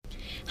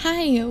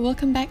Hi,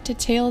 welcome back to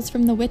Tales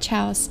from the Witch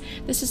House.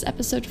 This is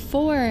episode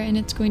 4, and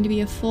it's going to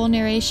be a full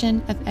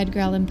narration of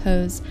Edgar Allan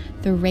Poe's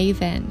The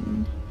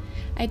Raven.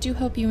 I do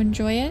hope you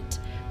enjoy it.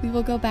 We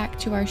will go back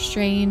to our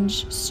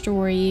strange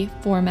story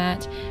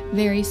format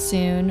very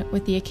soon,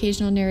 with the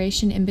occasional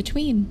narration in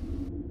between.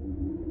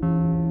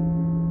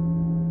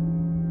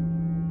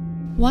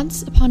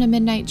 Once upon a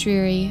midnight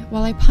dreary,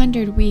 while I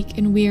pondered weak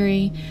and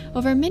weary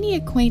over many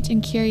a quaint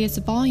and curious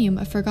volume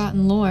of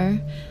forgotten lore,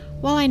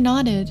 while I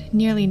nodded,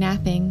 nearly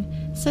napping,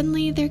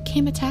 suddenly there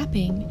came a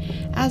tapping,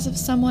 as of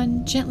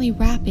someone gently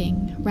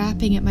rapping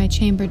at my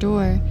chamber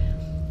door.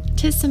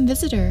 "'Tis some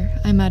visitor,"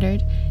 I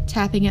muttered,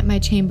 tapping at my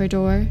chamber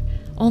door.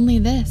 "Only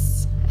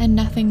this, and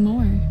nothing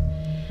more."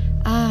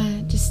 Ah,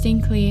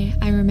 distinctly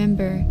I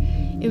remember,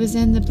 it was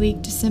in the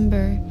bleak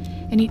December,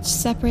 and each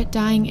separate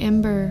dying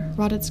ember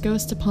wrought its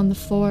ghost upon the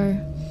floor.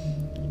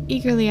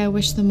 Eagerly I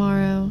wished the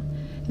morrow,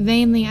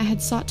 vainly I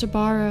had sought to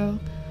borrow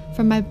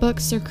from my book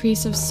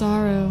surcease of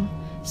sorrow,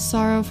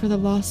 sorrow for the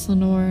lost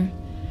Lenore,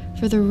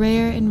 for the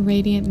rare and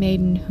radiant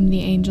maiden whom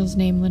the angels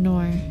name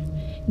Lenore,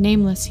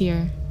 nameless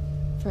here,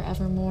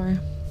 forevermore.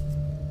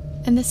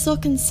 And the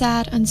silken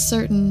sad,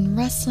 uncertain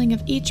rustling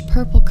of each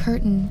purple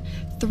curtain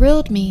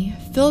thrilled me,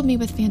 filled me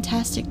with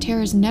fantastic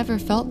terrors never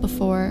felt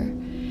before,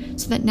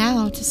 so that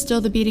now, to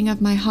still the beating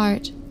of my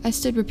heart, I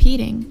stood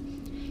repeating,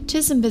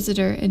 "'Tis some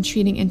visitor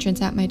entreating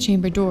entrance at my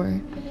chamber door,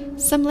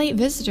 some late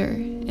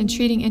visitor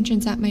entreating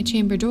entrance at my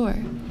chamber door.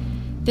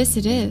 This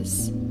it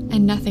is,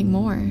 and nothing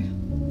more."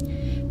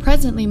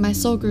 Presently my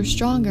soul grew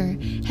stronger,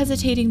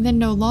 hesitating then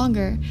no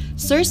longer.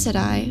 "Sir," said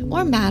I,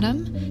 "or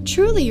madam,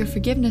 truly your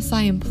forgiveness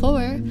I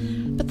implore,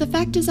 but the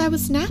fact is I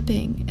was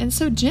napping, and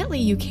so gently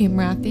you came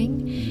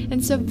rapping,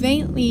 and so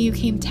faintly you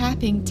came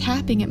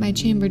tapping at my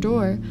chamber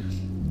door,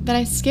 that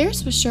I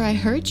scarce was sure I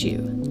heard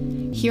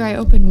you. Here I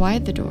opened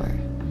wide the door.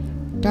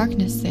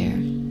 Darkness there,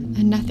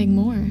 and nothing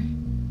more."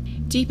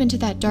 Deep into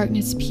that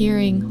darkness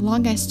peering,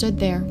 long I stood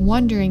there,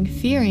 wondering,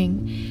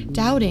 fearing,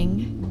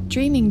 doubting,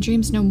 dreaming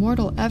dreams no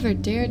mortal ever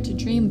dared to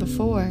dream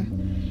before.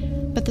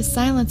 But the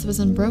silence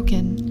was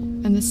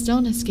unbroken, and the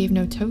stillness gave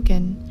no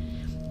token,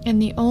 and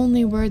the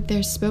only word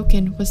there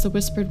spoken was the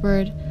whispered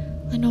word,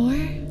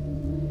 "Lenore?"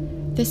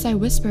 This I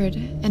whispered,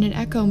 and an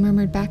echo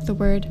murmured back the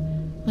word,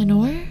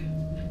 "Lenore?"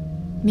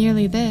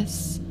 Merely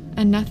this,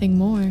 and nothing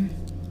more.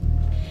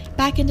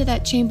 Back into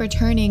that chamber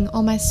turning,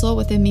 all my soul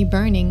within me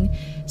burning,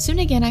 soon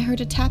again I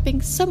heard a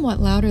tapping somewhat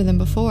louder than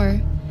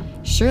before.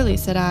 "Surely,"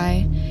 said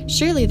I,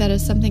 "surely that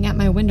is something at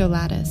my window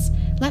lattice.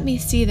 Let me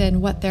see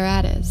then what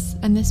thereat is,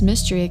 and this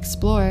mystery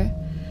explore.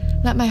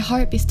 Let my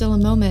heart be still a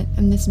moment,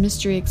 and this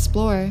mystery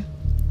explore.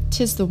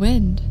 'Tis the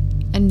wind,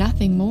 and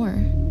nothing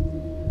more."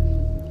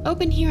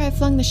 Open here I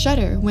flung the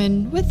shutter,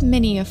 when, with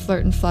many a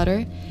flirt and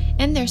flutter,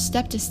 in there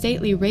stepped a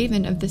stately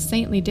raven of the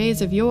saintly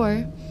days of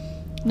yore.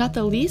 Not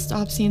the least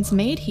obeisance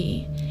made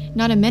he,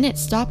 not a minute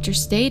stopped or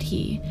stayed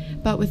he,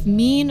 but with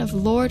mien of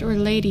lord or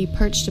lady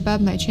perched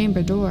above my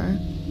chamber door,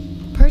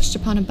 perched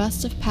upon a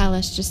bust of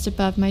Pallas just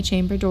above my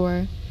chamber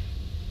door,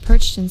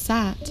 perched and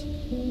sat,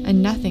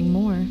 and nothing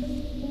more.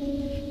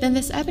 Then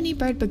this ebony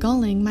bird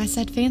begulling my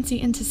sad fancy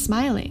into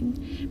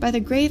smiling, by the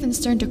grave and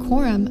stern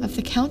decorum of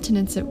the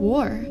countenance it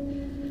wore.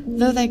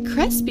 "Though thy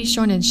crest be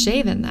shorn and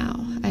shaven, thou,"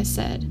 I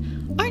said,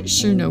 "art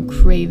sure no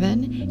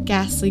craven,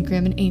 ghastly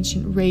grim and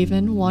ancient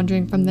raven,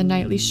 wandering from the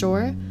nightly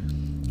shore?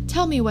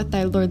 Tell me what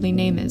thy lordly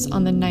name is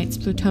on the night's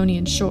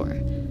Plutonian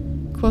shore."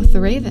 Quoth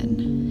the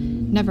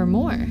raven,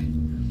 "Nevermore."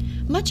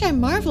 Much I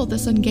marveled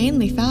this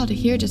ungainly fowl to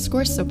hear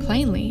discourse so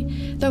plainly,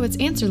 though its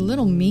answer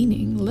little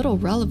meaning, little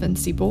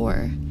relevancy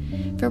bore.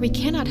 For we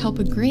cannot help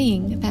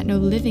agreeing that no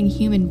living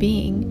human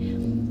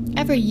being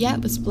ever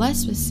yet was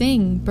blessed with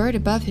seeing bird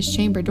above his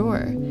chamber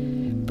door,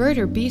 bird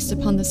or beast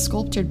upon the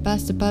sculptured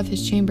bust above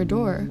his chamber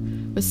door,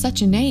 with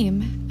such a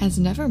name as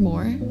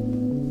Nevermore.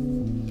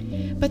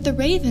 But the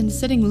raven,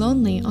 sitting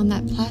lonely on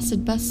that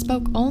placid bust,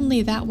 spoke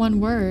only that one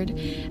word,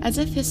 as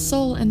if his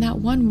soul in that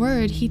one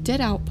word he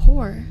did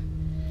outpour.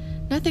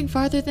 Nothing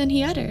farther than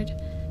he uttered,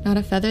 not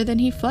a feather than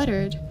he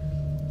fluttered,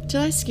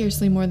 till I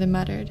scarcely more than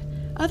muttered,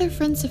 "Other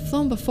friends have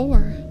flown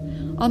before.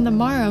 On the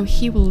morrow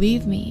he will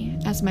leave me,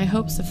 as my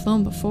hopes have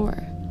flown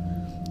before."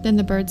 Then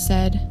the bird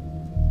said,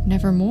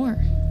 "Nevermore."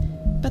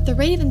 But the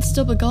raven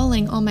still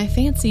begulling all my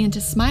fancy into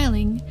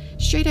smiling,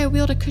 straight I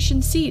wheeled a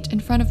cushioned seat in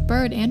front of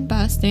bird and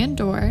bust and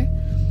door.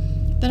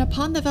 Then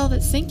upon the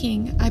velvet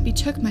sinking, I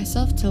betook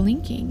myself to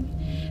linking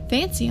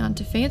fancy on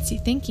to fancy,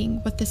 thinking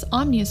what this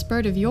ominous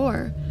bird of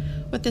yore,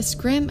 what this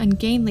grim,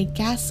 ungainly,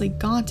 ghastly,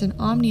 gaunt, and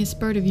ominous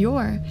bird of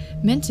yore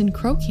meant in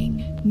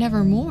croaking,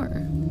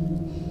 "Nevermore."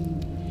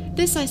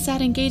 This I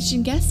sat engaged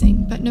in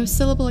guessing, but no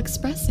syllable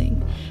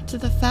expressing, to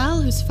the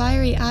fowl whose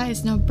fiery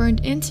eyes now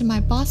burned into my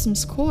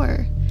bosom's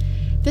core.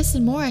 This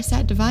and more I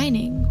sat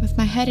divining, with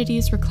my head at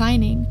ease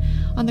reclining,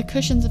 on the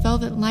cushion's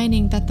velvet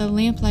lining that the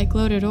lamplight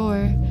gloated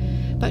o'er,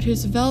 but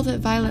whose velvet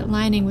violet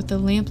lining with the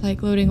lamplight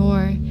gloating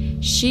o'er,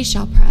 she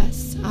shall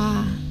press,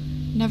 ah,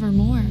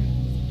 nevermore.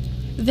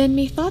 Then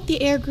methought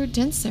the air grew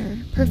denser,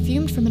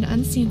 perfumed from an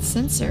unseen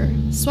censer,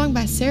 swung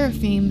by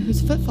seraphim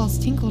whose footfalls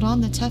tinkled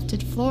on the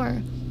tufted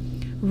floor.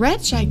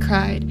 Wretch, I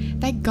cried,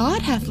 thy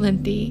God hath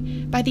lent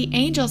thee, by the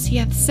angels he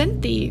hath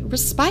sent thee,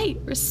 respite,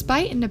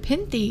 respite and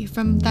nepenthe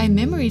from thy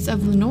memories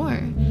of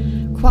Lenore.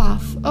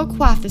 Quaff, oh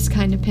quaff this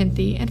kind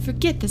nepenthe, and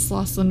forget this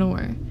lost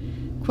Lenore.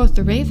 Quoth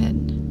the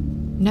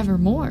raven,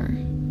 nevermore.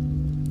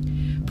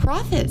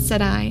 Prophet,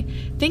 said I,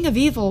 thing of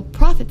evil,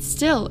 prophet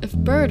still, if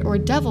bird or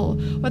devil,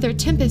 whether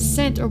tempest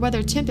sent or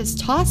whether tempest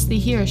tossed thee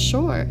here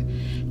ashore.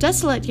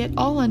 Desolate yet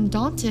all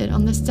undaunted,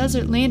 on this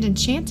desert land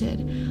enchanted,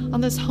 on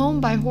this home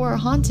by horror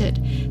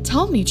haunted,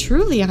 tell me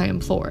truly, I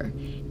implore.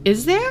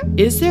 Is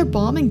there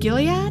balm in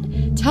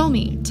Gilead? Tell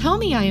me,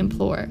 I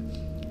implore.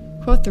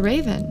 Quoth the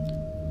raven,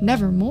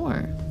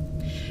 nevermore.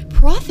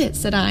 Prophet,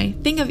 said I,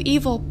 thing of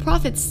evil,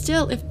 prophet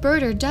still, if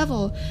bird or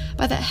devil,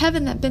 by that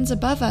heaven that bends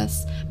above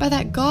us, by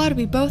that God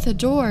we both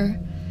adore.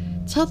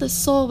 Tell this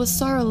soul with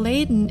sorrow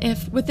laden,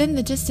 if, within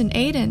the distant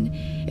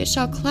Aidenn, it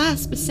shall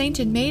clasp a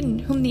sainted maiden,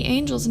 whom the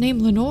angels name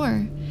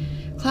Lenore.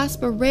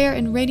 Clasp a rare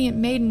and radiant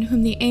maiden,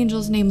 whom the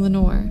angels name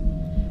Lenore.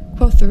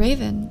 Quoth the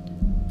raven,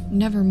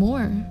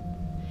 nevermore.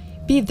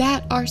 Be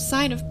that our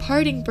sign of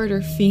parting, bird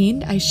or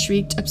fiend, I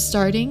shrieked,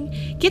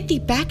 upstarting. Get thee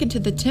back into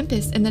the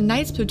tempest and the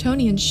night's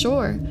Plutonian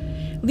shore.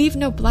 Leave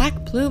no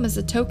black plume as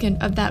a token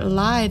of that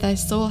lie thy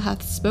soul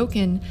hath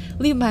spoken.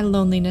 Leave my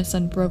loneliness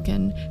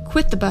unbroken.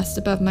 Quit the bust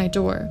above my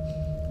door.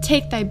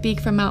 Take thy beak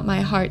from out my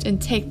heart, and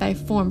take thy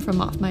form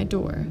from off my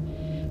door.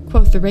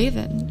 Quoth the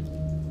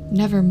raven,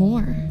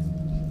 nevermore.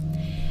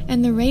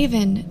 And the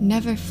raven,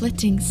 never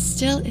flitting,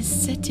 still is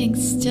sitting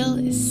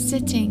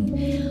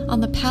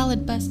on the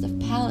pallid bust of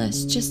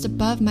Pallas just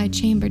above my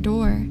chamber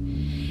door.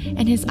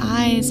 And his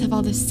eyes have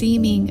all the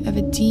seeming of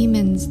a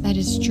demon's that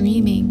is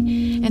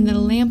dreaming, and the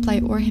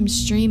lamplight o'er him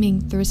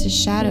streaming throws his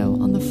shadow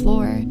on the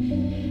floor.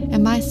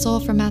 And my soul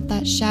from out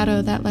that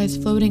shadow that lies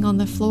floating on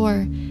the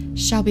floor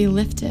shall be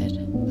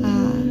lifted,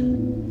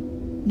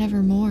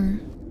 nevermore.